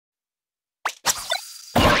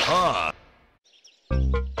Ha!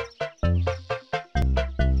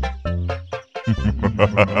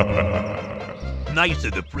 Nice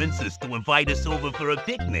of the princess to invite us over for a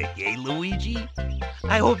picnic, eh, Luigi?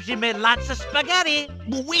 I hope she made lots of spaghetti.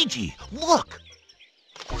 Luigi, look!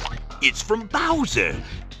 It's from Bowser.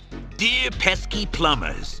 Dear pesky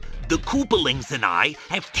plumbers, the Koopalings and I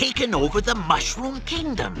have taken over the Mushroom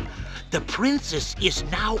Kingdom. The princess is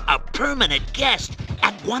now a permanent guest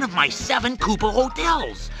at one of my 7 Koopa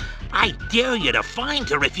hotels. I dare you to find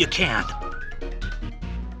her if you can.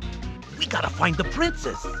 We gotta find the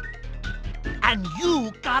princess. And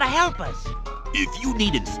you gotta help us. If you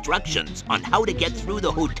need instructions on how to get through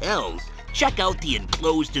the hotels, check out the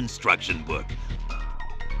enclosed instruction book.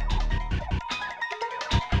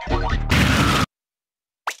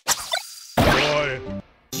 Boy,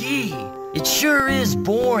 Gee, it sure is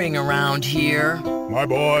boring around here. my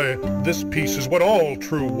boy, this peace is what all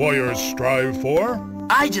true warriors strive for.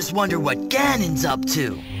 I just wonder what Ganon's up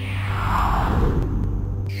to.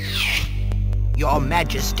 Your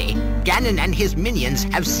Majesty, Ganon and his minions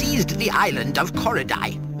have seized the island of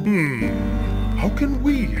Koridai. How can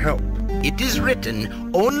we help? It is written,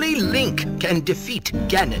 only Link can defeat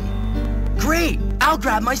Ganon. Great, I'll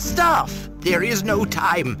grab my stuff. There is no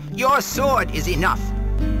time. Your sword is enough.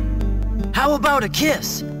 How about a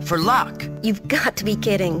kiss, for luck? You've got to be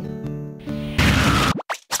kidding.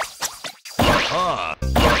 Ha!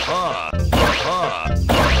 Ha! Ha!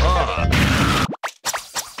 Ha!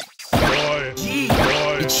 Boy, Gee,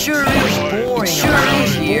 boy, it sure is boring around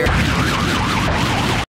here.